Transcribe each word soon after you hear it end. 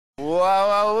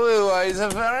Wow, wow, is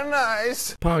very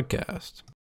nice. Podcast.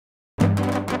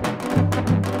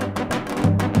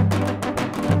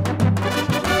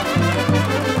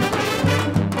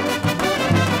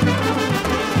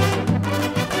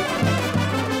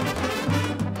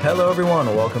 Hello, everyone.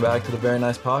 Welcome back to the Very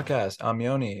Nice Podcast. I'm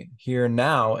Yoni, here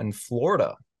now in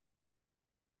Florida.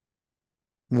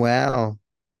 Wow,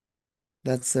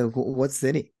 that's so cool. What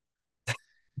city?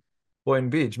 Boynton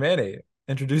Beach. Manny,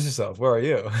 introduce yourself. Where are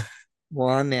you? Well,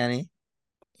 I'm Manny,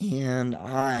 and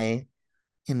I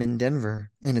am in Denver,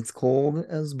 and it's cold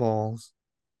as balls.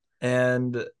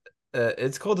 And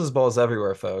it's cold as balls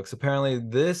everywhere, folks. Apparently,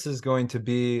 this is going to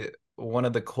be one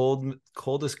of the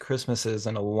coldest Christmases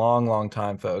in a long, long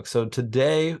time, folks. So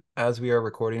today, as we are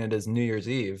recording, it is New Year's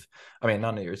Eve. I mean,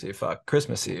 not New Year's Eve, fuck,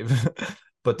 Christmas Eve.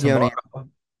 But tomorrow, Yoni,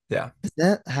 yeah, is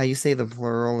that how you say the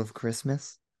plural of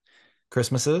Christmas?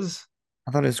 Christmases,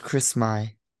 I thought it was Christmas.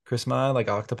 Christmas, like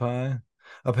octopi.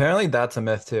 Apparently, that's a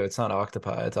myth too. It's not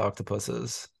octopi, it's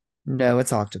octopuses. No,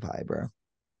 it's octopi, bro.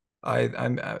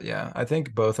 Yeah, I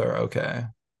think both are okay.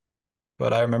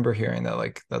 But I remember hearing that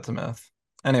like that's a myth.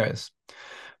 Anyways,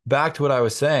 back to what I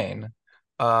was saying.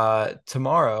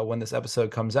 Tomorrow when this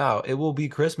episode comes out, it will be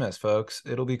Christmas, folks.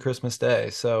 It'll be Christmas Day.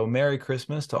 So Merry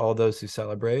Christmas to all those who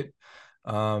celebrate.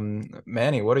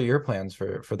 Manny, what are your plans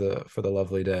for the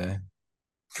lovely day?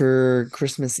 For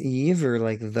Christmas Eve or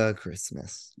like the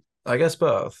Christmas? I guess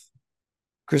both.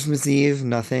 Christmas Eve,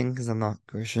 nothing, because I'm not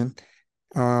Christian.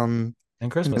 Um, And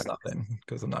but Christmas nothing,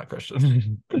 because I'm not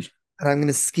Christian. I'm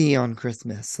gonna ski on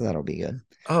Christmas, so that'll be good.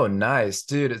 Oh, nice,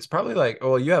 dude. It's probably like,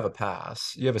 well, you have a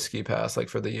pass. You have a ski pass like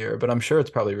for the year, but I'm sure it's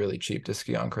probably really cheap to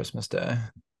ski on Christmas Day.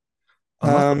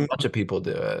 Unless a Um, bunch of people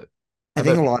do it. I I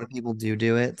think bet. a lot of people do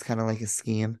it. It's kind of like a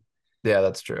scheme. Yeah,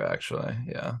 that's true, actually.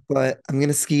 Yeah. But I'm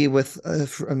gonna ski with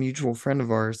a mutual friend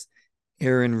of ours,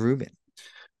 Aaron Rubin.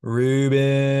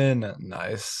 Ruben.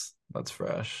 Nice. That's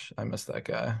fresh. I miss that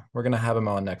guy. We're gonna have him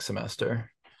on next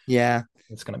semester. Yeah,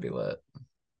 It's gonna be lit.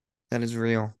 that is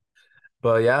real.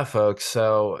 But yeah, folks.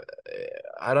 So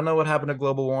I don't know what happened to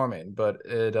global warming, but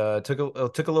it took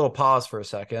a little pause for a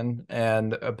second,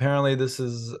 and apparently this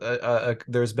is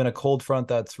there's been a cold front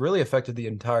that's really affected the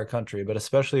entire country, but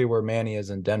especially where Manny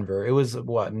is in Denver. It was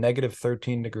what, negative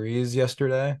 13 degrees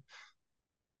yesterday.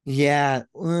 Yeah,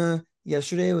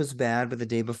 yesterday was bad, but the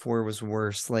day before was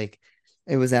worse. Like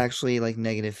it was actually like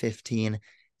negative 15.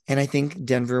 And I think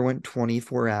Denver went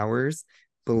 24 hours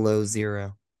below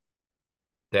zero,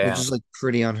 which Damn. is like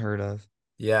pretty unheard of.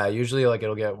 Yeah, usually like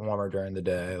it'll get warmer during the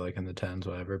day, like in the tens,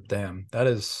 whatever. Damn, that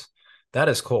is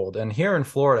cold. And here in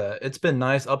Florida, it's been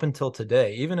nice up until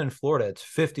today. Even in Florida, it's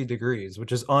 50 degrees,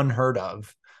 which is unheard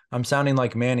of. I'm sounding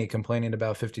like Manny complaining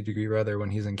about 50-degree weather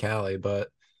when he's in Cali, but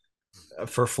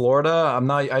for Florida, I'm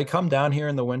not. I come down here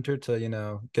in the winter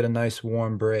to, get a nice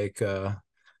warm break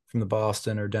from the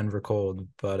Boston or Denver cold,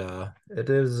 but it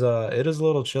is a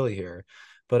little chilly here.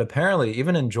 But apparently,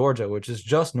 even in Georgia, which is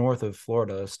just north of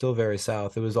Florida, still very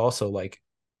south, it was also like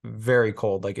very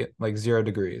cold, like 0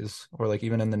 degrees or like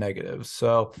even in the negatives.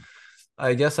 So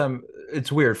I guess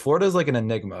it's weird. Florida is like an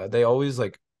enigma. They always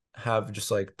like have just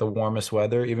like the warmest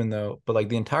weather, even though, but like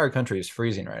the entire country is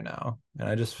freezing right now.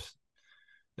 And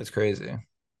it's crazy.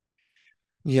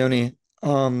 Yoni,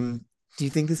 do you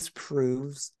think this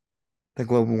proves that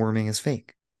global warming is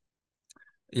fake?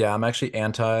 Yeah, I'm actually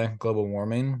anti global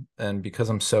warming. And because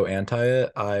I'm so anti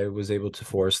it, I was able to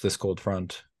force this cold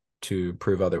front to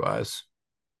prove otherwise.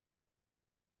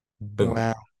 Boom.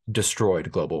 Wow.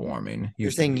 Destroyed global warming. You're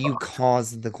You saying you fuck.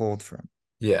 caused the cold front.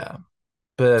 Yeah.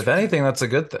 But if anything, that's a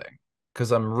good thing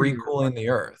because I'm Prove your recooling point. the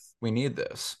earth. We need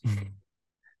this.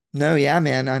 No, yeah,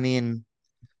 man. I mean,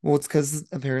 well, it's because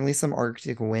apparently some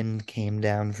Arctic wind came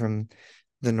down from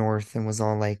the north and was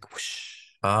all like whoosh,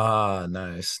 Ah,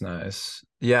 nice, nice.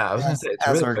 Yeah, I was gonna as say it's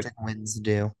as really like Arctic winds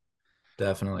do.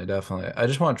 definitely, definitely. I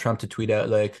just want Trump to tweet out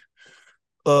like,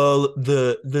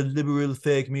 the liberal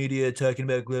fake media talking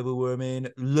about global warming.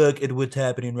 Look at what's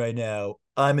happening right now.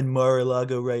 I'm in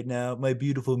Mar-a-Lago right now, my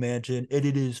beautiful mansion, and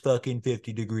it is fucking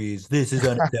 50 degrees. This is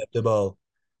unacceptable.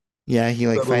 Yeah, he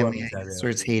like Global finally I warming's not guess, real.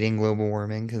 starts hating global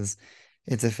warming because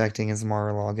it's affecting his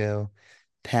Mar-a-Lago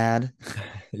pad.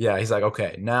 Yeah, he's like,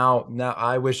 okay, now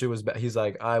I wish it was back. He's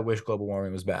like, I wish global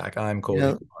warming was back. I'm You cold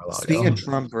here know, in speaking of Mar-a-Lago.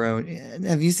 Trump, bro,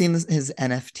 have you seen his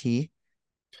NFT?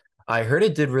 I heard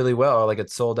it did really well, like it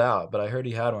sold out, but I heard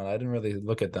he had one. I didn't really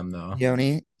look at them though.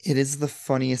 Yoni, it is the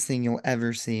funniest thing you'll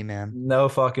ever see, man. No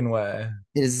fucking way.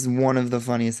 It is one of the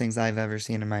funniest things I've ever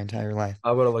seen in my entire life.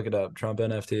 I would to look it up. Trump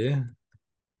NFT.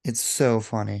 It's so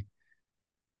funny.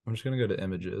 I'm just gonna go to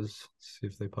images, see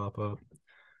if they pop up.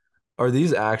 Are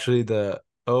these actually the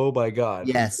Oh my God.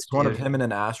 Yes, It's one of dude. him in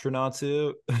an astronaut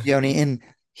suit. Yoni, and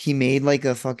he made like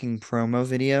a fucking promo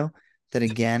video that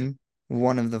again,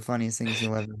 one of the funniest things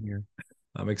you'll ever hear.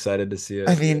 I'm excited to see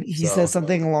I it. mean, he says So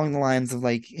something along the lines of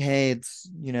like, "Hey, it's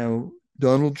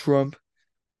Donald Trump,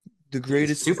 the he's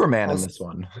greatest, Superman in this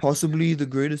one. possibly the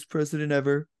greatest president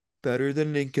ever, better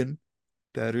than Lincoln,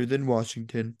 better than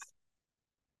Washington."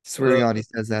 Swear to Uh, God, he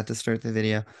says that to start the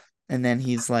video, and then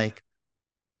he's like,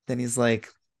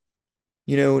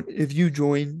 if you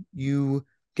join, you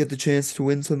get the chance to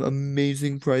win some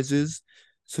amazing prizes,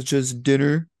 such as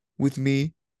dinner with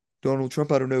me, Donald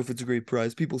Trump. I don't know if it's a great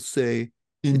prize. People say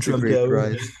in it's a Trump great Tower.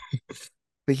 prize,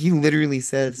 but he literally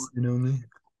says You know me.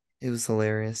 it was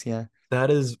hilarious. Yeah. That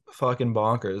is fucking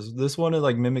bonkers. This one it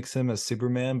like mimics him as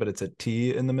Superman, but it's a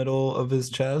T in the middle of his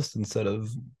chest instead of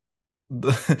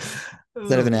the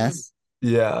Instead of an S.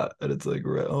 yeah, and it's like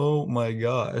oh my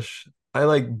gosh. I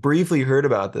like briefly heard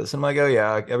about this. I'm like, oh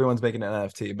yeah, like, everyone's making an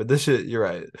NFT, but this shit, you're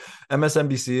right.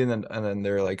 MSNBC and then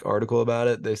their like article about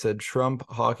it, they said Trump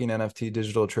hawking NFT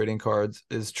digital trading cards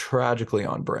is tragically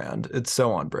on brand. It's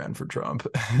so on brand for Trump.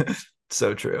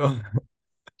 So true.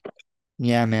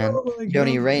 Yeah, man. Oh my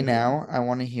Yoni, right God. now, I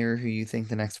want to hear who you think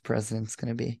the next president's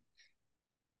gonna be.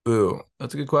 Ooh,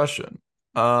 that's a good question.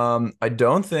 I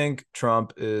don't think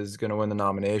Trump is going to win the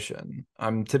nomination.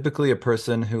 I'm typically a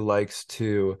person who likes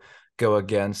to go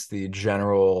against the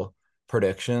general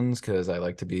predictions because I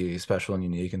like to be special and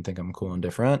unique and think I'm cool and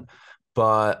different.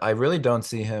 But I really don't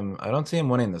see him. I don't see him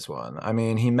winning this one. I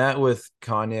mean, he met with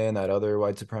Kanye and that other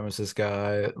white supremacist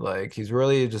guy. Like, he's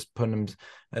really just putting him,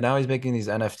 and now he's making these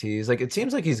NFTs. Like, it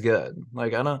seems like he's good.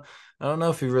 Like, I don't know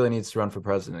if he really needs to run for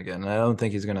president again. I don't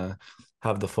think he's gonna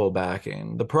have the full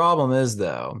backing. The problem is,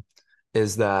 though,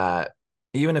 is that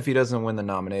even if he doesn't win the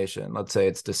nomination, let's say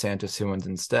it's DeSantis who wins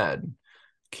instead,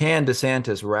 can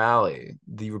DeSantis rally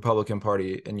the Republican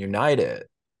Party and unite it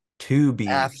to beat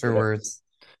Afterwards.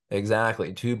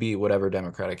 exactly to beat whatever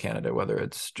Democratic candidate, whether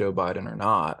it's Joe Biden or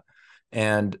not?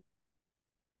 And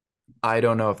I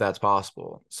don't know if that's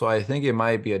possible. So I think it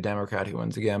might be a Democrat who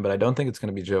wins again, but I don't think it's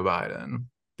going to be Joe Biden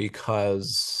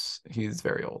because he's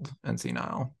very old and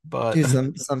senile. But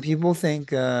Dude, some people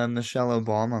think Michelle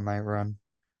Obama might run.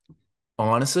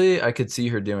 honestly, I could see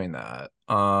her doing that.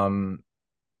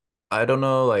 I don't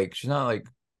know, like she's not like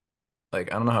I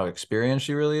don't know how experienced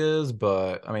she really is,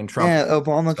 but I mean Trump Yeah,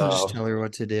 Obama can just so tell her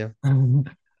what to do.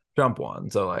 Trump won,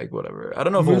 so like whatever. I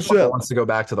don't know if Obama Michelle. wants to go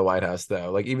back to the White House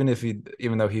though. Like even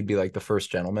though he'd be like the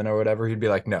first gentleman or whatever, he'd be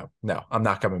like, no, no, I'm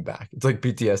not coming back. It's like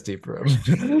PTSD for him.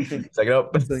 It's like,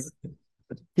 nope. It's like,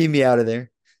 keep me out of there.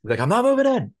 He's like, I'm not moving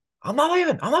in. I'm not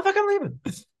leaving. I'm not fucking leaving.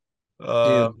 Dude,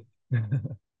 Um,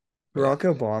 Barack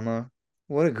Obama,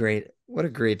 what a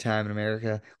great time in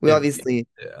America. We if obviously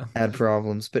yeah, had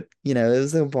problems, but it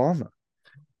was Obama.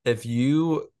 if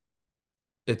you,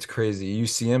 it's crazy. You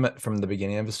see him from the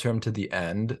beginning of his term to the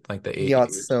end, like the He eight got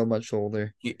years. so much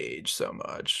older. He aged so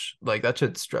much. Like that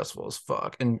shit's stressful as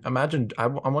fuck. And imagine, I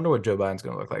wonder what Joe Biden's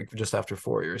gonna look like just after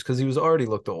 4 years because he was already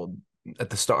looked old at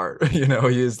the start. He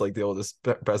is like the oldest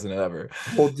president ever.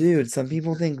 Well, dude, some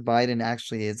people think Biden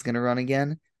actually is going to run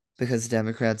again because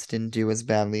Democrats didn't do as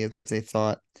badly as they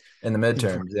thought In the in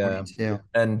midterms, yeah. 2022.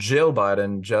 And Jill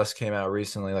Biden just came out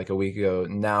recently, like a week ago,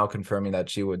 now confirming that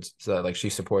she would, like, she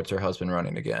supports her husband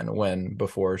running again. When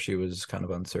before she was kind of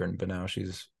uncertain, but now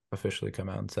she's officially come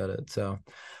out and said it. So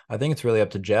I think it's really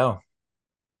up to Joe.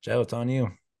 Joe, it's on you,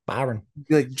 Byron.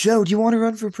 Be like, Joe, do you want to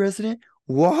run for president?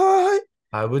 What?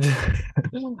 I would,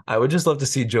 I would just love to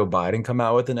see Joe Biden come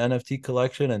out with an NFT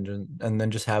collection and then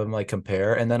just have him like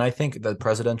compare. And then I think the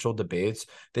presidential debates,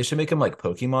 they should make them like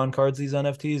Pokemon cards, these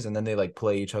NFTs, and then they like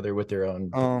play each other with their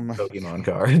own Oh my Pokemon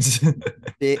cards.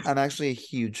 I'm actually a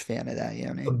huge fan of that, A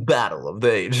Yoni. battle of the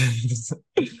ages.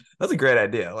 That's a great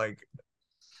idea. Like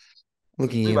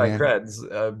Look at free you, by man.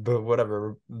 creds, but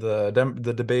whatever.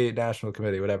 The debate national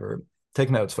committee, whatever. Take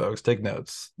notes, folks. Take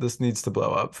notes. This needs to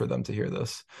blow up for them to hear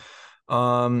this.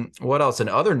 What else? In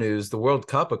other news, the World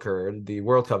Cup occurred. The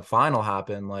World Cup final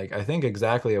happened like I think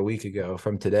exactly a week ago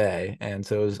from today. And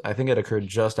so I think it occurred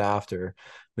just after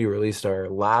we released our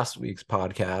last week's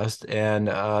podcast. And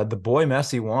the boy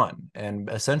Messi won. And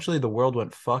essentially the world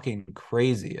went fucking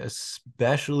crazy,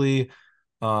 especially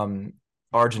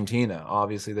Argentina,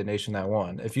 obviously the nation that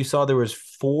won. If you saw there was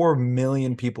 4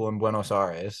 million people in Buenos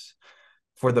Aires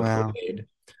for the Wow. parade,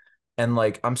 and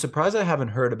like I'm surprised I haven't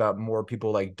heard about more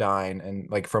people like dying and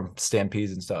like from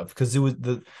stampedes and stuff because it was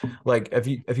the like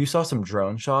if you saw some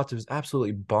drone shots, it was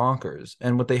absolutely bonkers.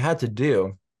 And what they had to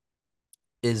do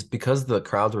is because the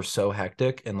crowds were so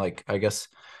hectic and like I guess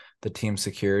the team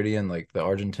security and like the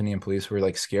Argentinian police were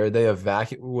like scared. They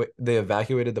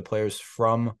evacuated the players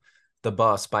from the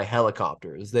bus by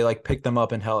helicopters. They like picked them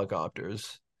up in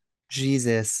helicopters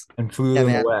Jesus. and flew Yeah,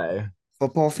 them man. away.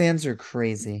 Football fans are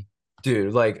crazy.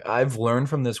 Dude, like I've learned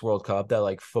from this World Cup that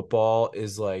like football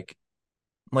is like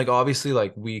obviously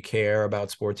like we care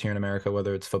about sports here in America,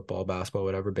 whether it's football, basketball,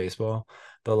 whatever, baseball,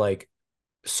 but like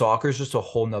soccer is just a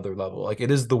whole nother level. Like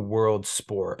it is the world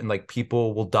sport and like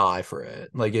people will die for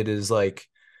it. Like it is like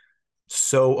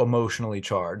so emotionally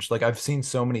charged. Like I've seen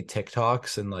so many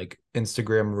TikToks and like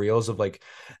Instagram reels of like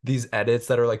these edits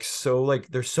that are like so like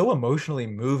they're so emotionally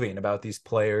moving about these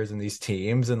players and these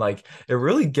teams and like it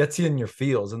really gets you in your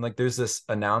feels. And like there's this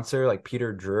announcer like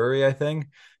Peter Drury, I think,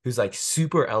 who's like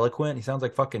super eloquent. He sounds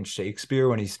like fucking Shakespeare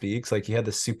when he speaks. Like he had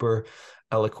this super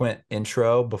eloquent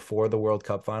intro before the World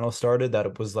Cup final started that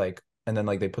it was like and then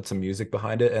like they put some music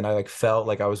behind it and I like felt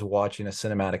like I was watching a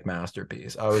cinematic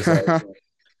masterpiece. I was like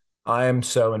I am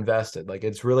so invested. Like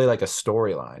it's really like a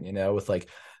storyline, you know, with like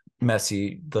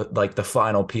Messi, the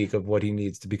final peak of what he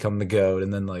needs to become the GOAT,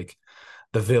 and then like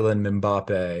the villain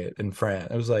Mbappe in France.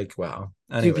 It was like, wow.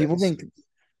 Dude, people Anyways, think,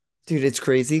 dude, it's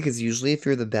crazy because usually if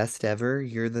you're the best ever,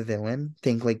 you're the villain.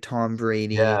 Think like Tom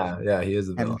Brady, yeah, he is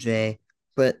the villain. MJ.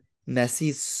 But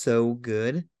Messi's so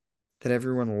good that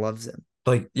everyone loves him.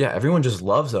 Like, yeah, everyone just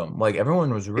loves him. Like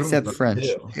everyone was rooting Except for him French.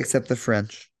 too. Except the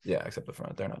French. Yeah, except the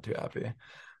front. They're not too happy.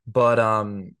 But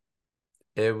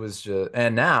it was just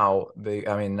and now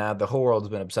now the whole world's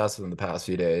been obsessed with him the past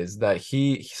few days that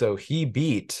he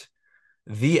beat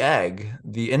the egg,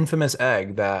 the infamous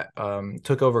egg that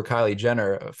took over Kylie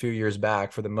Jenner a few years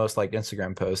back for the most liked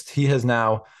Instagram post. He has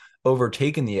now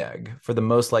overtaken the egg for the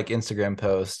most liked Instagram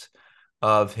post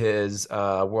of his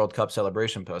World Cup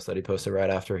celebration post that he posted right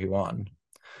after he won,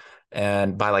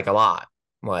 and by like a lot.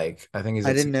 Like I think he's I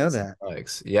at didn't know 66 that.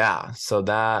 likes. Yeah, so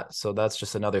that's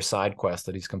just another side quest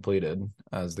that he's completed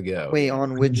as the GOAT. Wait,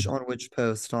 on which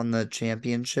post? On the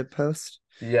championship post?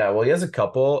 Yeah, well, he has a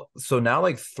couple. So now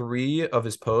like three of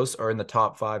his posts are in the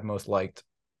top five most liked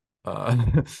uh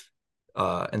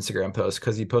Instagram posts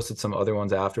because he posted some other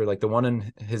ones after. Like the one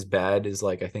in his bed is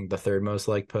like I think the third most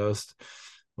liked post,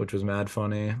 which was mad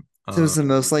funny. So it's the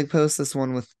most like post, this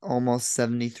one with almost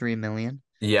 73 million.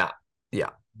 Yeah, yeah.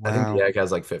 I think the Wow. egg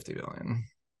has like 50 million.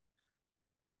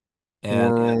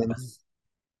 And World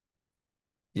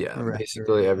yeah,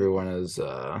 basically record. everyone is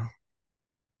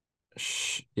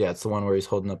yeah, it's the one where he's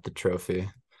holding up the trophy.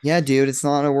 Yeah, dude, it's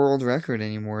not a world record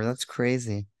anymore. That's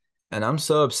crazy. And I'm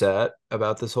so upset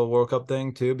about this whole World Cup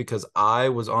thing too, because I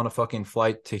was on a fucking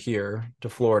flight to here to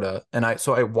Florida. And I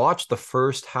watched the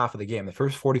first half of the game, the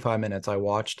first 45 minutes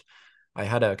I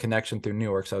had a connection through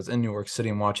Newark. So I was in Newark City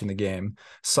and watching the game,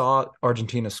 saw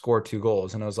Argentina score 2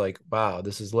 goals. And I was like, wow,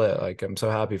 this is lit. Like, I'm so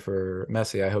happy for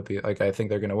Messi. I think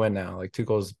they're going to win now. Like 2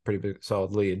 goals, pretty big,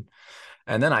 solid lead.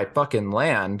 And then I fucking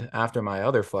land after my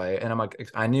other flight, and I'm like,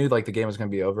 I knew like the game was gonna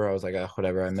be over. I was like,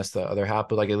 whatever. I missed the other half,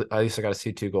 but like at least I got to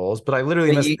see 2 goals. But I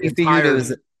literally Yeah, missed you, the you figured it entire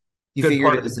was you good figured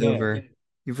part it of the was game. over.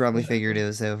 You probably figured it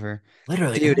was over.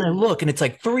 Literally, and Dude, then I look, and it's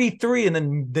like 3-3, and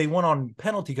then they won on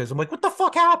penalty because I'm like, what the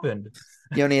fuck happened?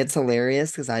 Yoni, it's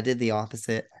hilarious because I did the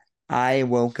opposite. I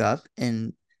woke up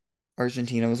and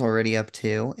Argentina was already up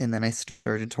 2, and then I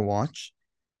started to watch,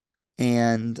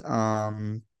 and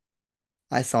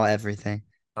I saw everything.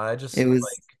 I just It was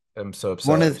like am so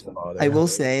one upset. I'm of, so I bothered. will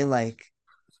say, like,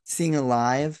 seeing it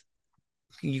live,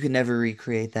 you can never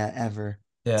recreate that ever.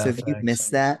 So Yeah, if you thanks. miss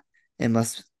that, it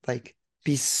must like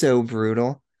be so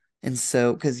brutal. And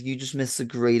so, because you just missed the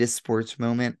greatest sports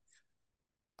moment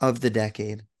of the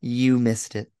decade. You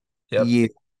missed it. Yep. You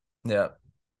Yeah.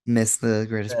 missed the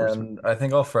greatest sports And I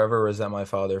think I'll forever resent my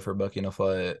father for booking a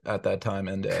flight at that time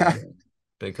and day moment.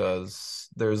 because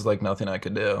there's like nothing I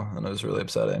could do, and it was really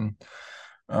upsetting.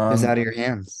 It was Um, out of your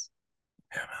hands.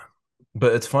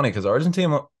 but it's funny because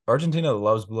Argentina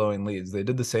loves blowing leads. They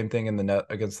did the same thing in the net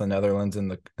against the Netherlands in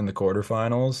the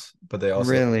quarterfinals, but they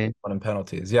also Really? won in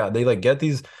penalties. Yeah, they like get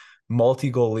these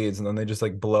multi-goal leads and then they just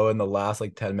like blow in the last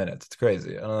like 10 minutes. It's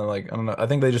crazy. I don't know. I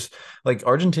think they just like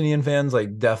Argentinian fans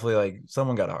like definitely like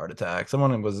someone got a heart attack.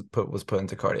 Someone was put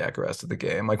into cardiac arrest at the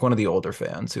game. Like one of the older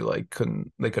fans who like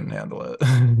couldn't handle it.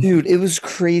 Dude, it was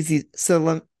crazy.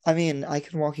 So I mean, I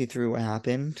can walk you through what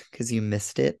happened because you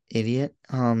missed it, idiot.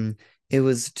 It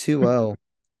was 2-0.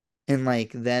 And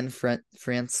like then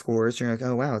France scores, and you're like,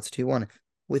 oh wow, it's 2-1.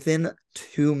 Within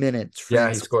 2 minutes, Yeah,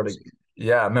 he France scored a scores again.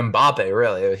 yeah, Mbappe,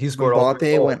 really. He scored all three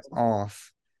Mbappe went goals.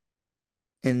 off,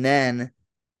 and then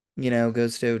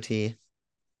goes to OT.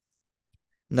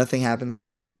 Nothing happened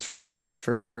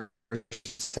for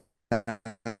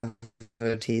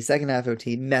OT. Second half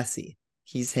OT, Messi.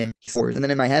 He's him. scores. And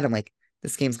then in my head, I'm like,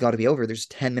 this game's got to be over. There's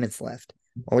 10 minutes left.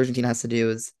 All Argentina has to do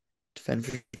is defend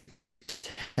for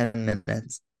 10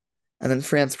 minutes. And then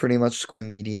France pretty much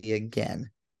scored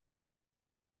again.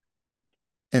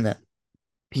 And then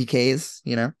PKs,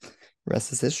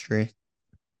 rest is history.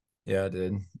 Yeah,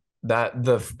 dude. That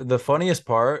the funniest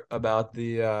part about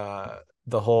the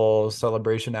whole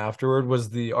celebration afterward was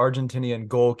the Argentinian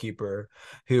goalkeeper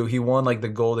who he won like the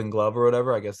Golden Glove or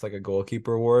whatever, I guess like a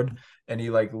goalkeeper award. And he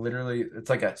like literally it's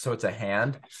a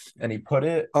hand and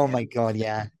Oh my God,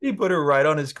 yeah. he put it right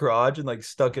on his crotch and like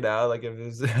stuck it out like if it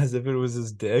was as if it was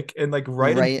his dick and like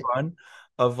right in Right. front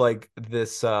of like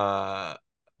this The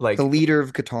like leader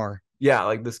of Qatar. yeah,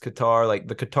 like this Qatar, like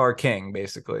the Qatar king,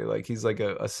 basically. Like he's like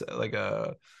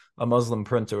a Muslim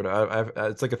prince or whatever.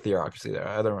 It's like a theocracy there.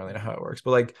 I don't really know how it works,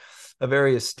 but like a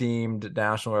very esteemed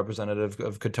national representative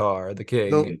of Qatar, the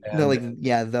king,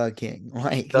 The king.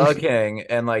 Like the king,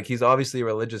 and like he's obviously a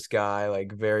religious guy,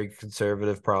 like very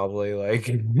conservative, probably, like,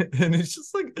 and he's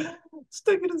just like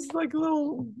sticking his like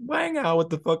little wang out with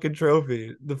the fucking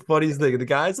trophy. The funniest thing, the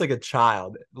guy's like a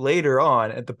child. Later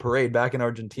on at the parade back in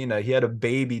Argentina, he had a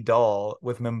baby doll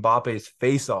with Mbappe's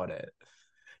face on it,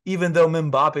 even though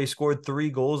Mbappe scored 3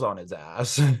 goals on his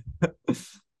ass.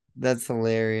 that's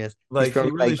hilarious. He's Like he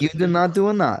probably really like, you did not do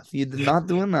enough. You did not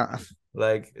do enough.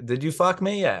 like, did you fuck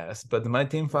me? Yes, but my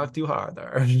team fucked you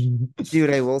harder. Dude,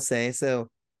 I will say so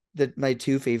that my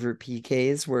two favorite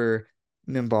PKs were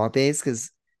Mbappe's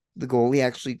because the goalie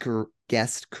actually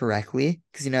guessed correctly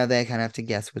because they kind of have to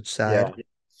guess which Yeah. side.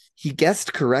 He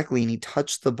guessed correctly and he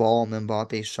touched the ball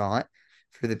Mbappe shot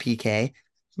for the PK,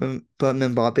 but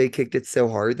Mbappe kicked it so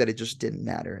hard that it just didn't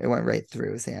matter. It went right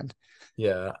through his hand.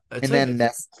 Yeah. It's And like then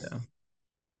yeah.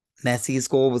 Messi's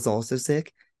goal was also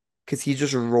sick because he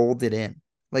just rolled it in.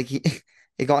 Like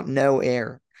it got no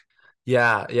air.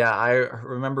 Yeah, yeah. I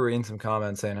remember reading some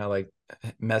comments saying how like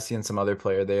Messi and some other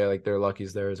player they like their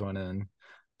luckies theirs went in.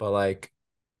 But like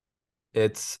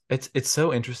it's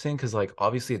so interesting because like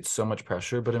obviously it's so much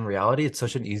pressure, but in reality it's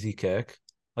such an easy kick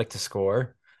like to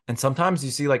score. And sometimes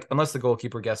you see like unless the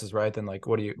goalkeeper guesses right, then like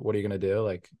what are you gonna do?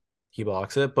 Like he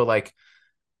blocks it. But like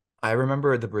I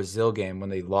remember the Brazil game when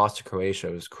they lost to Croatia,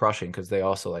 it was crushing because they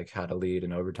also like had a lead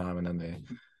in overtime and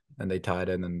they tied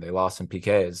it and then they lost in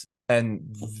PKs. And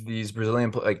these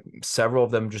Brazilian like several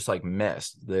of them just like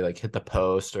missed. They like hit the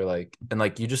post or like and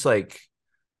like you just like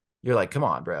you're like, come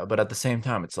on, bro. But at the same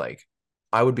time, it's like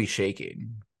I would be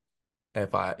shaking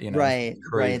if Right, right.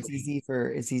 crazy.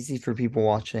 It's easy for people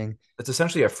watching. It's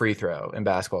essentially a free throw in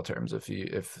basketball terms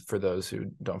if for those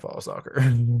who don't follow soccer.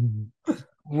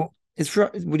 Well,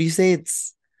 would you say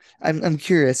it's I'm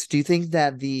curious, do you think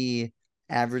that the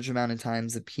average amount of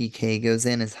times a PK goes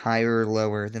in is higher or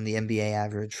lower than the NBA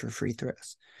average for free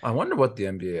throws? I wonder what the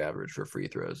NBA average for free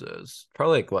throws is.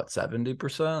 Probably like what,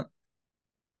 70%?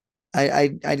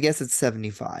 I'd guess it's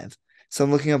 75. So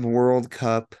I'm looking up World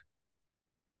Cup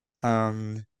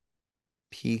um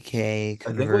PK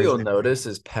I think what you'll conversion. notice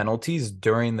is penalties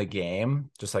during the game,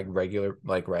 just like regular,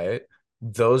 like right,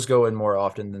 those go in more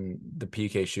often than the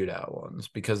PK shootout ones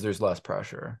because there's less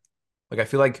pressure. Like I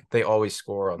feel like they always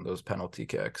score on those penalty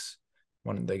kicks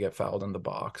when they get fouled in the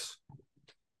box.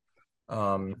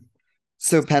 Um,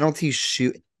 So penalties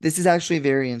shoot. This is actually a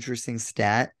very interesting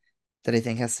stat that I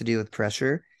think has to do with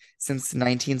pressure. Since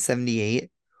 1978,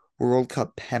 World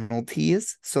Cup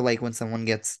penalties, so like when someone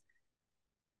gets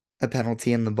a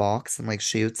penalty in the box and like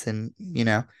shoots and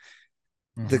the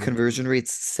mhm. conversion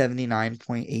rate's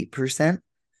 79.8%,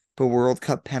 but World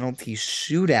Cup penalty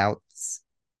shootouts,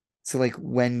 so like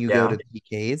when you go Yeah, to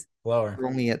PKs, lower. we're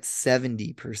only at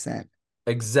 70%.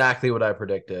 Exactly what I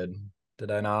predicted. Did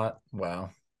I not?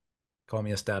 Wow. Call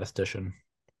me a statistician.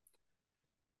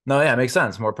 No, yeah, it makes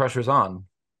sense. More pressure's on.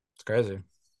 It's crazy.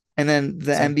 And then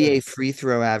the Same NBA thing. free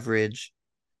throw average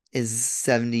is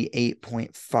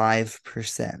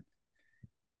 78.5%.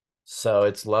 So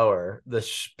it's lower. The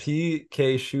PK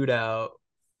shootout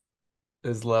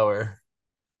is lower.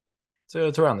 So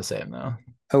it's around the same though.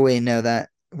 Oh wait, no,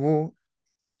 well,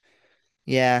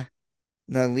 yeah,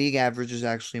 the league average is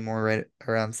actually more right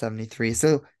around 73.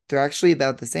 So they're actually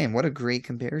about the same. What a great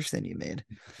comparison you made.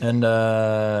 And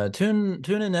tune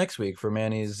in next week for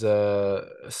Manny's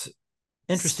interesting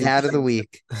Stat of the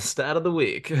week. stat of the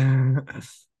week.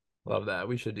 Love that.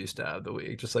 We should do stat of the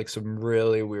week. Just like some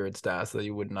really weird stats that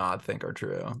you would not think are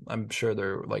true. I'm sure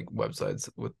there are like websites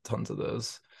with tons of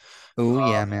those. Oh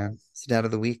yeah, Um, man. Stat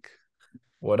of the week.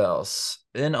 what else?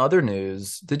 In other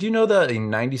news, did you know that a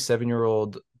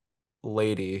 97-year-old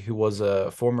lady who was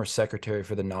a former secretary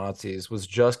for the Nazis was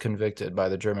just convicted by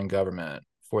the German government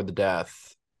for the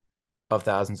death of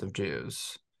thousands of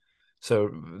Jews? So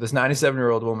this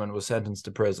 97-year-old woman was sentenced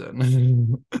to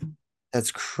prison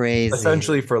That's crazy.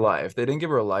 essentially for life. They didn't give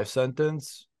her a life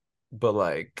sentence, but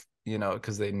like,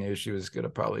 because they knew she was gonna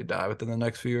probably die within the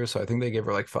next few years. So I think they gave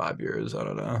her like 5 years. I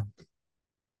don't know.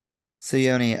 So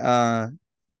Yoni, on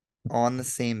the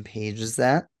same page as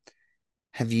that,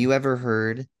 have you ever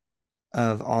heard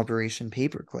of Operation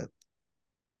Paperclip?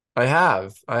 I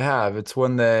have. It's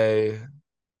when they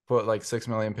put like 6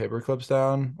 million paper clips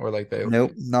down, or like they.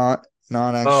 Nope, not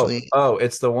Oh, actually. oh,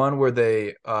 it's the one where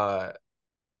they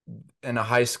in a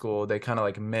high school they kind of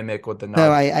like mimic what the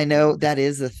No, Nazi. I know that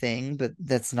is a thing, but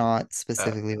that's not Uh,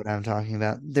 specifically what I'm talking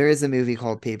about. There is a movie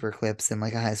called Paperclips, and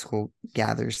like a high school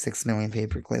gathers 6 million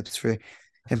paper clips for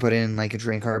and put it in like a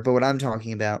drink cart. But what I'm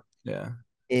talking about yeah,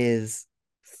 is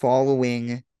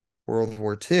following World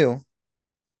War II.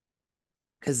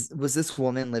 Because was this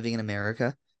woman living in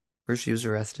America where she was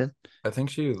arrested? I think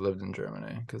she lived in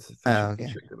Germany because she Oh, was okay.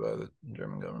 restricted by the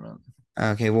German government.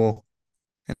 Okay, well,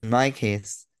 in my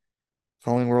case,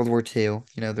 following World War II,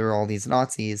 there were all these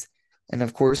Nazis. And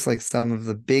of course, like some of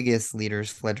the biggest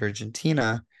leaders fled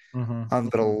Argentina, Hmm.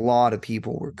 but a lot of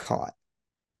people were caught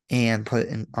and put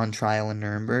on trial in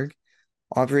Nuremberg.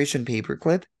 Operation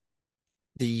Paperclip,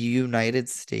 the United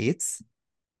States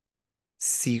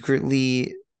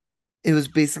secretly, it was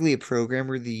basically a program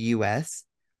where the US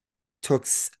took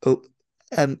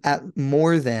at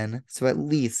more than, so at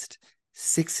least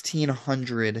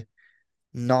 1,600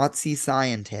 Nazi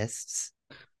scientists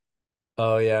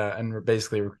Oh yeah, and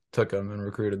basically took them and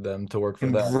recruited them to work for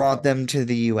and them. brought them to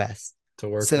the US. To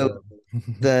work for So them.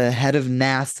 the head of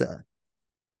NASA,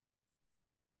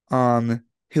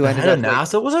 who The ended head of up like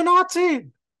NASA was a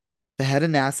Nazi. the head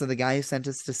of NASA, the guy who sent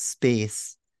us to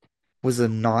space, was a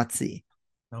Nazi.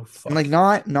 No And like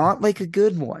fuck. not like a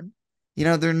good one.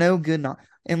 They're no good not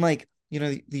and like,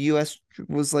 the US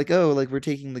was like, oh, like we're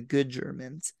taking the good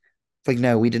Germans. It's like,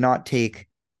 no, we did not take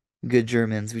good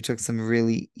Germans. We took some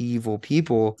really evil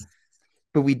people,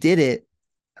 but we did it,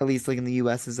 at least like in the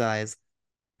US's eyes,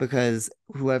 because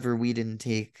whoever we didn't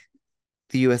take,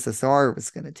 the USSR was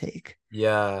gonna take.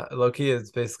 Yeah, Loki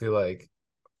is basically like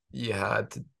you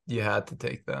had to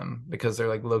take them because they're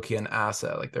like low-key an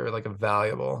asset. Like they're like a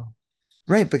valuable.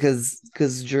 Right, because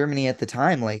Germany at the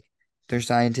time, like their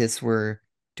scientists were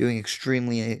doing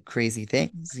extremely crazy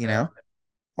things. Yeah.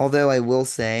 Although I will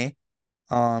say,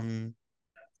 um,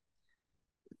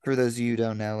 for those of you who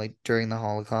don't know, like during the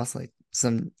Holocaust, like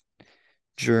some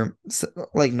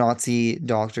like Nazi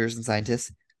doctors and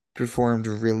scientists performed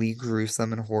really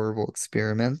gruesome and horrible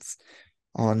experiments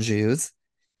on Jews.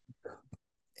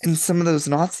 And some of those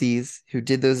Nazis who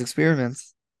did those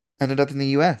experiments ended up in the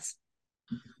US.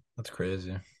 That's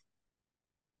crazy.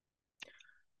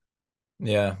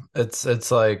 Yeah,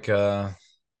 it's like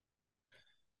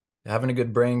having a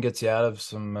good brain gets you out of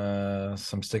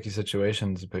some sticky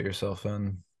situations to put yourself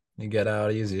in. You get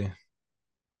out easy.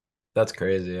 That's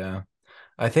crazy, yeah.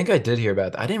 I think I did hear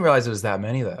about that. I didn't realize it was that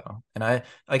many though. And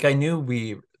I knew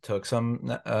we took some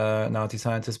Nazi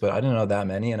scientists, but I didn't know that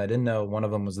many, and I didn't know one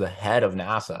of them was the head of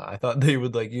NASA. I thought they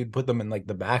would like you'd put them in like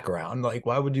the background. Like,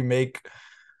 why would you make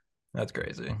that's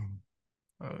crazy.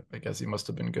 I guess he must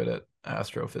have been good at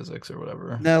astrophysics or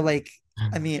whatever. No, like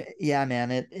I mean, yeah,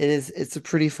 man, it's a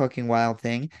pretty fucking wild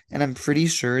thing. And I'm pretty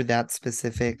sure that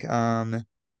specific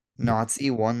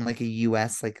Nazi won like a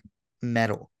US like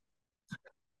medal.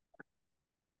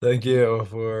 Thank you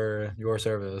for your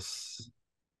service.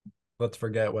 Let's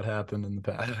forget what happened in the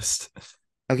past.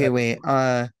 Okay, That- wait.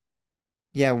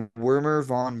 Yeah, Werner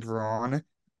von Braun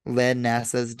led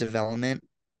NASA's development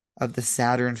of the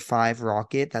Saturn V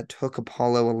rocket that took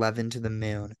Apollo 11 to the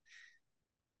moon.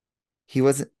 He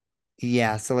wasn't,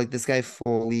 yeah, so like this guy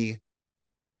fully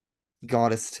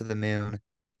got us to the moon,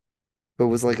 but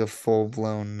was like a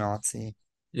full-blown Nazi.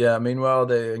 yeah, meanwhile,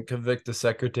 they convict the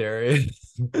secretary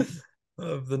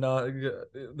of the not.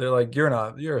 They're like,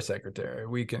 you're a secretary.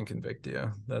 We can convict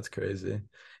you. That's crazy.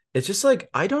 It's just like,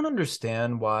 I don't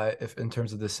understand why, if in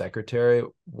terms of the secretary,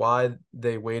 why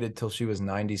they waited till she was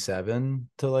 97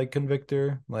 to like convict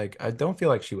her. Like, I don't feel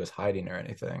like she was hiding or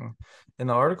anything. And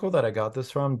the article that I got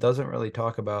this from doesn't really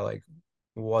talk about like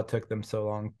what took them so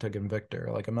long to convict her.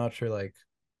 Like, I'm not sure,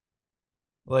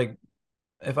 like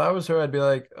if I was her, I'd be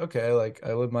like, okay, like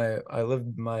I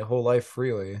lived my whole life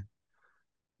freely,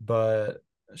 but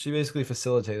she basically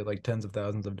facilitated like tens of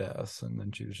thousands of deaths, and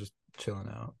then she was just chilling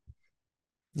out.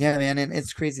 Yeah, man, and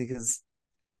it's crazy because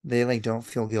they like don't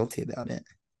feel guilty about it.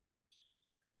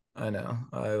 I know.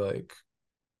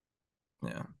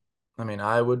 Yeah. I mean,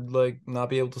 I would like not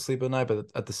be able to sleep at night,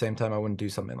 but at the same time, I wouldn't do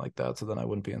something like that. So then I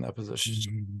wouldn't be in that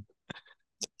position.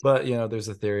 But there's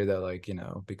a theory that like,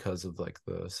 because of like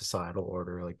the societal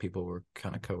order, like people were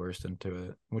kind of coerced into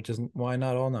it, which is why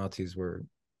not all Nazis were,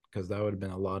 because that would have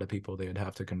been a lot of people they'd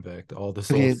have to convict, all the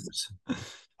Okay, soldiers.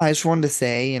 I just wanted to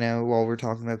say, while we're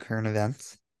talking about current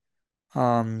events,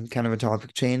 kind of a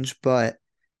topic change, but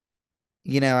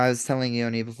I was telling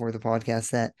Yoni before the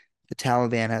podcast that the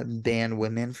Taliban have banned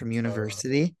women from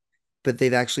university, but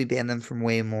they've actually banned them from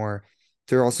way more.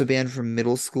 They're also banned from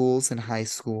middle schools and high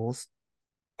schools,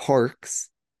 parks,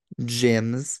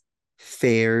 gyms,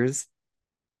 fairs,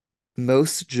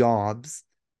 most jobs,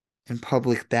 and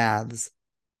public baths.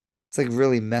 It's like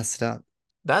really messed up.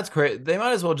 That's great. They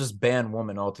might as well just ban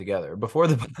women altogether. Before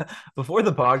the before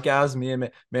the podcast, me and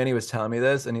Manny was telling me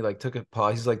this, and he like took a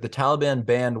pause. He's like, the Taliban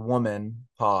banned women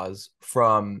pause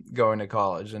from going to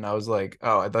college, and I was like,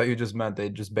 oh, I thought you just meant they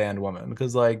just banned women,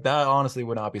 because like that honestly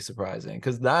would not be surprising,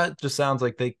 because that just sounds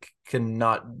like they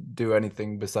cannot do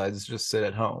anything besides just sit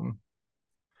at home.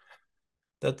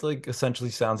 That's like essentially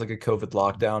sounds like a COVID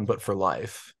lockdown, but for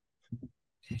life.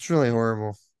 It's really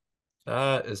horrible.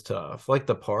 That is tough. Like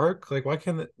the park, like why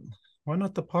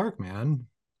not the park, man?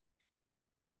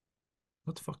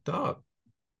 That's fucked up.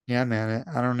 Yeah, man.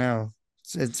 I don't know.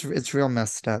 It's real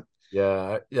messed up.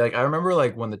 Yeah, like I remember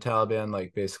like when the Taliban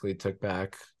like basically took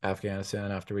back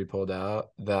Afghanistan after we pulled out,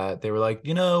 that they were like,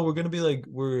 we're gonna be like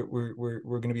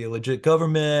we're gonna be a legit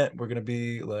government, we're gonna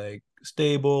be like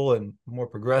stable and more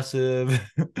progressive.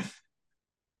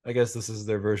 I guess this is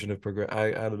their version of progress.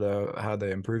 I don't know how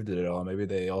they improved it at all. Maybe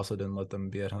they also didn't let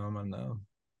them be at home. I don't know.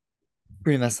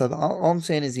 Pretty messed up. All I'm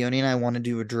saying is Yoni and I want to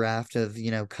do a draft of,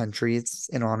 countries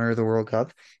in honor of the World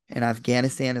Cup, and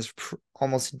Afghanistan is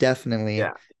almost definitely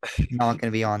Yeah. not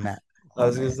going to be on that I on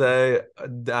was gonna there.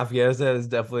 say Afghanistan is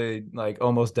definitely like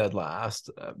almost dead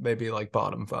last, maybe like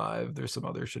bottom five. There's some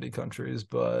other shitty countries,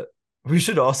 but we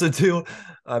should also do,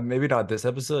 maybe not this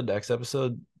episode, next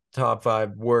episode, top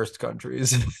five worst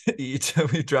countries each.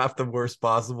 We draft the worst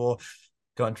possible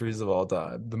countries of all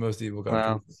time, the most evil countries.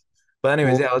 Wow. But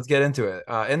anyways, Well, yeah, let's get into it.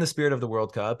 In the spirit of the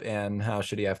World Cup and how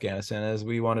shitty Afghanistan is,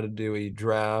 we wanted to do a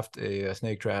draft, a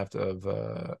snake draft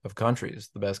of countries,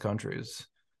 the best countries.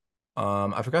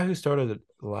 I forgot who started it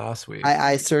last week.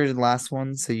 I started last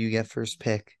one, so you get first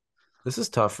pick. This is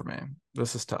tough for me.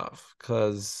 This is tough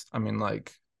because I mean,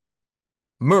 like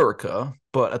America,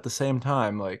 but at the same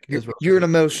time, like You're Israel. you're an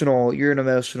emotional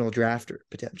drafter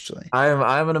potentially.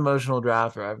 I'm an emotional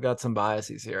drafter. I've got some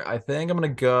biases here. I think I'm gonna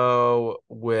go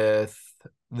with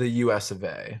the US of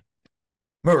A.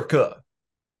 America.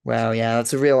 Wow, yeah,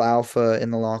 that's a real alpha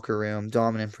in the locker room,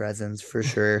 dominant presence for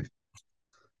sure.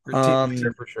 Team leader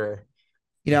Um, for sure.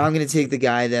 I'm gonna take the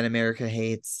guy that America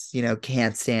hates,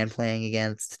 can't stand playing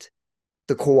against.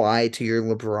 The Kawhi to your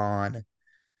LeBron.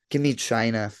 Give me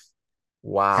China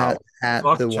Wow. at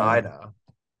Fuck the one. China.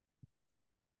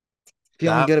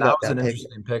 Feeling That good that about was an that pick.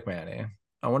 interesting pick, Manny.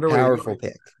 I wonder where you're Powerful going.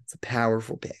 pick. It's a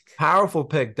powerful pick. Powerful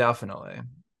pick, definitely.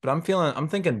 But I'm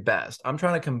thinking best. I'm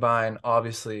trying to combine,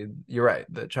 obviously, you're right,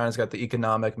 that China's got the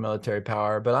economic military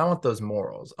power, but I want those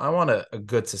morals. I want a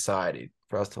good society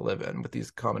for us to live in with these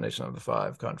combination of the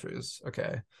five countries.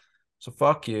 Okay. So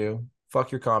fuck you.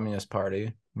 Fuck your Communist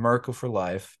Party. Merkel for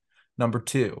life. Number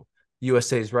two,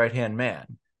 USA's right hand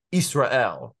man,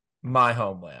 Israel, my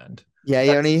homeland. Yeah,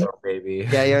 Let's Yoni. go, baby.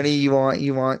 Yeah, Yoni, you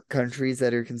want countries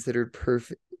that are considered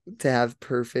perfect to have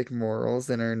perfect morals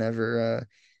and are never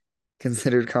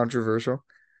considered controversial.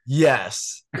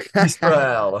 Yes.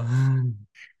 Israel.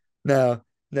 No,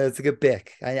 no, it's a good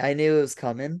pick. I knew it was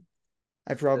coming.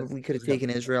 I This probably could have is good. taken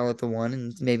Israel at the one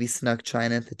and maybe snuck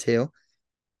China at the two,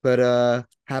 but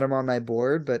had them on my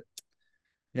board. But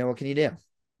what can you do?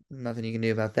 Nothing you can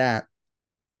do about that.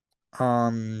 It's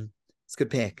a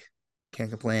good pick. Can't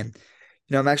complain.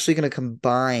 I'm actually gonna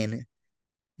combine,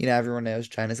 everyone knows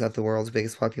China's got the world's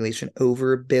biggest population,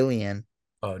 over 1 billion.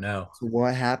 Oh no. So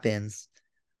what happens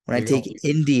when I You're going. take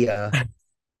India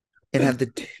and have the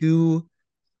two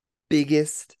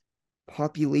biggest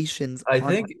populations I on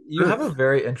think you have a Earth?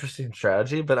 very interesting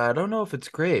strategy, but I don't know if it's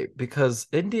great because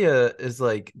India is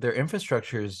like their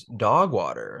infrastructure is dog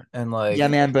water, and Yeah,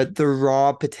 like man, but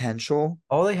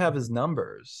all they have is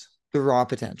numbers. the raw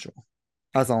potential.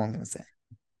 That's all I'm gonna say.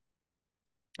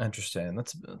 Interesting.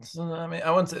 That's I mean, I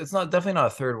wouldn't say it's not definitely not a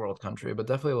third world country, but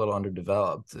definitely a little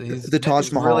underdeveloped. The Taj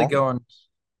He's really Mahal. going.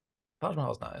 Taj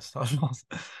Mahal's nice. Taj Mahal's,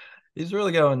 he's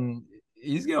really going.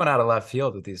 He's going out of left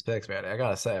field with these picks, man. I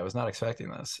gotta say, I was not expecting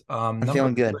this. I'm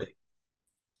feeling good.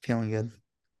 Feeling good.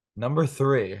 Number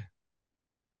three.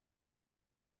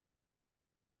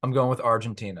 I'm going with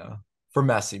Argentina for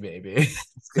Messi, baby.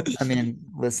 I mean,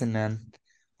 listen, man.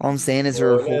 All I'm saying is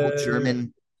her whole Ole.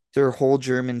 German There are whole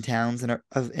German towns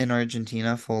in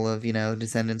Argentina full of,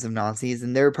 descendants of Nazis,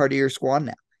 and they're part of your squad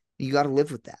now. You got to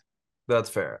live with that. That's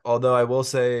fair. Although I will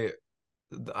say,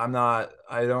 I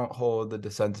don't hold the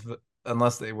descendants,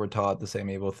 unless they were taught the same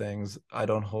evil things. I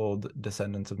don't hold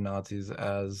descendants of Nazis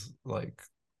as like,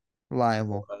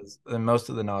 Reliable. and most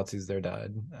of the Nazis there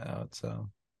died out. So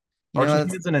You know,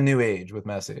 Argentina's in a new age with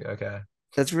Messi. Okay.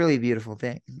 that's really a beautiful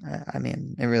thing. I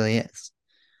mean, it really is.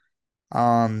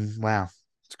 Wow.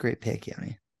 It's a great pick,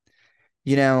 Yoni.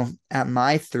 At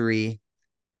my three,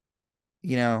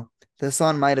 the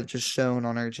sun might have just shone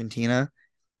on Argentina.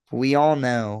 We all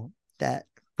know that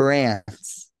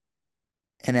France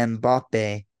and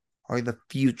Mbappe are the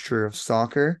future of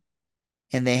soccer,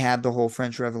 and they had the whole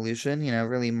French Revolution,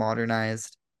 really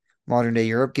modernized modern day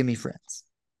Europe. Give me France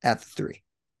at the three.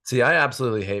 See, I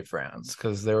absolutely hate France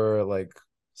because there were like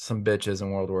some bitches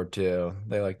in World War II.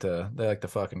 They like to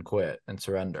fucking quit and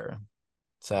surrender.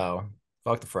 So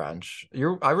fuck the French.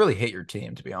 I really hate your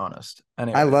team, to be honest. I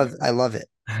Anyway. love it.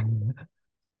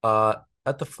 uh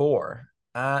at the four.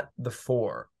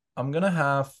 I'm gonna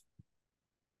have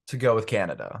to go with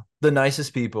Canada. The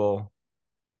nicest people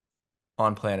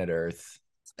on planet Earth.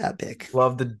 It's a bad pick.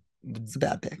 Love It's a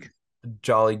bad pick.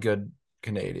 jolly good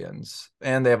Canadians.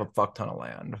 And they have a fuck ton of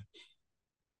land.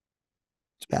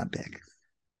 It's a bad pick.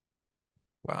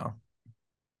 Wow.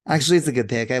 Actually, it's a good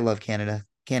pick. I love Canada.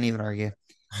 Can't even argue.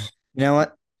 You know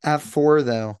what? At four,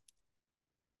 though,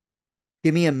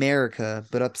 give me America,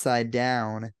 but upside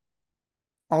down.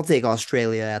 I'll take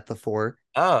Australia at the four.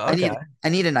 Oh, I okay. need I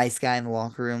need a nice guy in the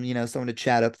locker room, someone to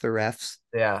chat up the refs.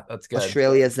 Yeah, that's good.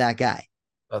 Australia's that guy.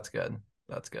 That's good.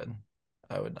 That's good.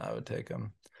 I would take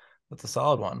him. That's a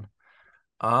solid one.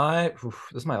 This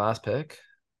is my last pick.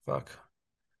 Fuck.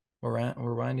 We're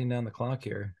winding down the clock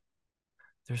here.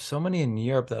 There's so many in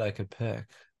Europe that I could pick,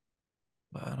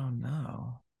 but I don't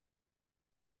know.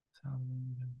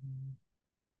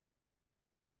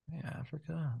 Yeah,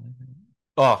 Africa.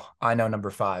 Oh, I know number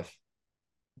 5.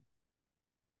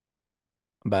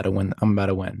 I'm about to win. I'm about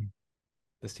to win.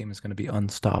 This team is going to be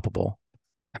unstoppable.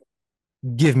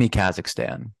 Give me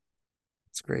Kazakhstan.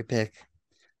 It's a great pick.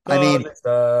 I mean,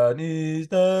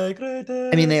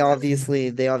 they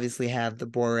obviously have the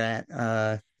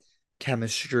Borat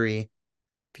chemistry.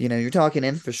 You're talking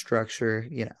infrastructure,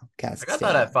 I got that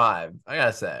Kazakhstan. at 5. I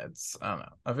gotta say, I don't know.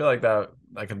 I feel like that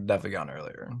I could have definitely gone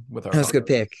earlier with our That's a good podcast.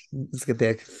 pick. That's a good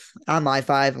pick. On my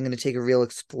 5, I'm going to take a real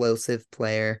explosive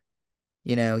player.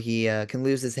 He can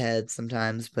lose his head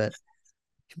sometimes, but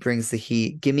he brings the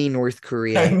heat. Give me North I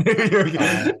Korea. knew you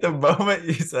were the moment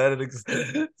you said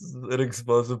an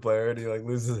explosive player and he like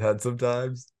loses his head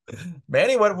sometimes.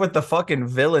 Manny went with the fucking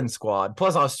villain squad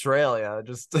plus Australia.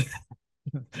 Just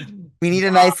We need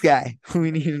a nice guy. We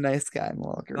need a nice guy in the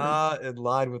locker room. not in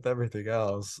line with everything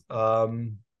else.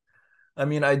 I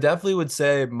mean, I definitely would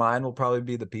say mine will probably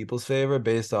be the people's favorite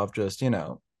based off just,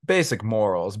 basic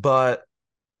morals, but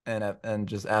and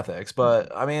just ethics.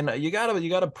 But I mean, you got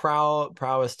a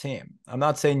prowess team. I'm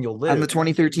not saying you'll I'm the lose.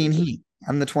 2013 Heat.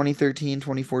 I'm the 2013,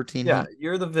 2014 Yeah, Heat.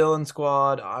 you're the villain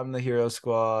squad. I'm the hero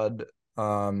squad.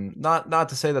 Not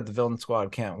to say that the villain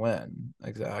squad can't win.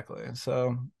 Exactly.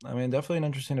 So, I mean, definitely an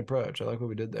interesting approach. I like what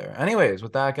we did there. Anyways,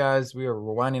 with that, guys, we're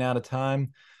winding out of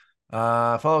time.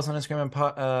 Follow us on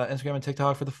Instagram and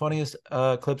TikTok for the funniest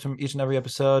clips from each and every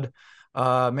episode.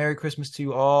 Merry Christmas to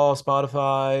you all.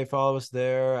 Spotify, follow us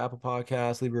there. Apple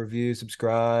Podcasts, leave a review,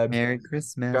 subscribe. Merry Subscribe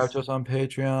Christmas. to us on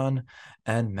Patreon.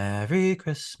 And Merry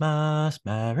Christmas.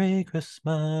 Merry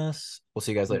Christmas. We'll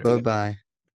see you guys later. Bye-bye.